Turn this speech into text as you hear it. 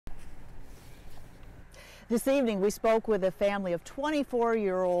This evening, we spoke with a family of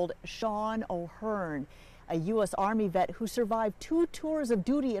 24-year-old Shawn O'Hearn, a U.S. Army vet who survived 2 tours of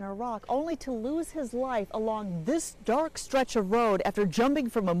duty in Iraq, only to lose his life along this dark stretch of road after jumping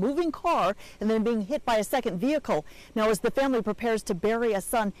from a moving car and then being hit by a second vehicle. Now, as the family prepares to bury a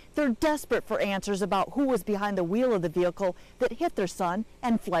son, they're desperate for answers about who was behind the wheel of the vehicle that hit their son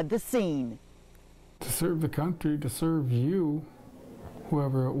and fled the scene. To serve the country, to serve you,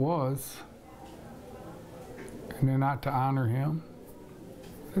 whoever it was, and then not to honor him,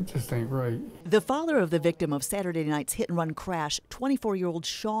 it just ain't right. The father of the victim of Saturday night's hit-and-run crash, 24-year-old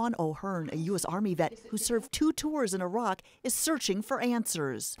Shawn O'Hearn, a U.S. Army vet who served 2 tours in Iraq, is searching for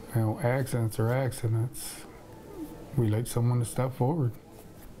answers. You know, accidents are accidents. We like someone to step forward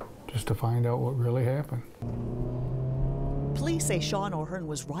just to find out what really happened. Police say Shawn O'Hearn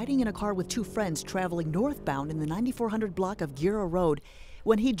was riding in a car with 2 friends traveling northbound in the 9400 block of Gira Road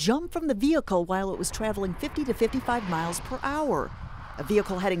when he jumped from the vehicle while it was traveling 50 to 55 miles per hour. A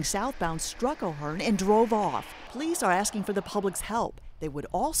vehicle heading southbound struck O'Hearn and drove off. Police are asking for the public's help. They would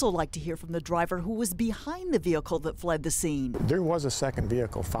also like to hear from the driver who was behind the vehicle that fled the scene. There was a second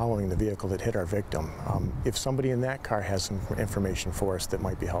vehicle following the vehicle that hit our victim. If somebody in that car has some information for us that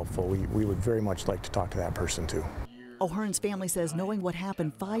might be helpful, we would very much like to talk to that person too. O'Hearn's family says knowing what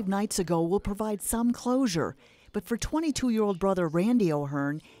happened 5 nights ago will provide some closure. But for 22-year-old brother Randy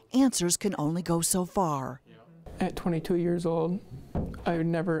O'Hearn, answers can only go so far. At 22 years old, I would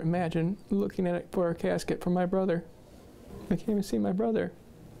never imagine looking at it for a casket for my brother. I can't even see my brother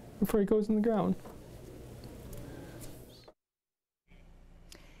before he goes in the ground.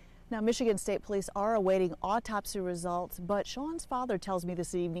 Now, Michigan State Police are awaiting autopsy results, but Shawn's father tells me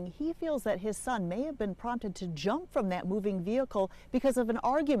this evening he feels that his son may have been prompted to jump from that moving vehicle because of an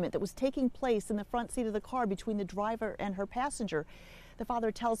argument that was taking place in the front seat of the car between the driver and her passenger. The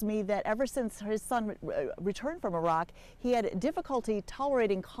father tells me that ever since his son returned from Iraq, he had difficulty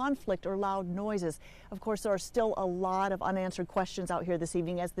tolerating conflict or loud noises. Of course, there are still a lot of unanswered questions out here this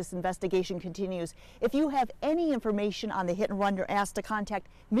evening as this investigation continues. If you have any information on the hit and run, you're asked to contact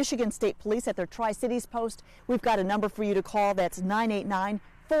Michigan State Police at their Tri-Cities post. We've got a number for you to call. That's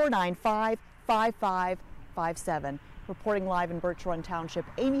 989-495-5557. Reporting live in Birch Run Township,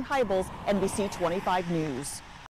 Amy Hybels, NBC 25 News.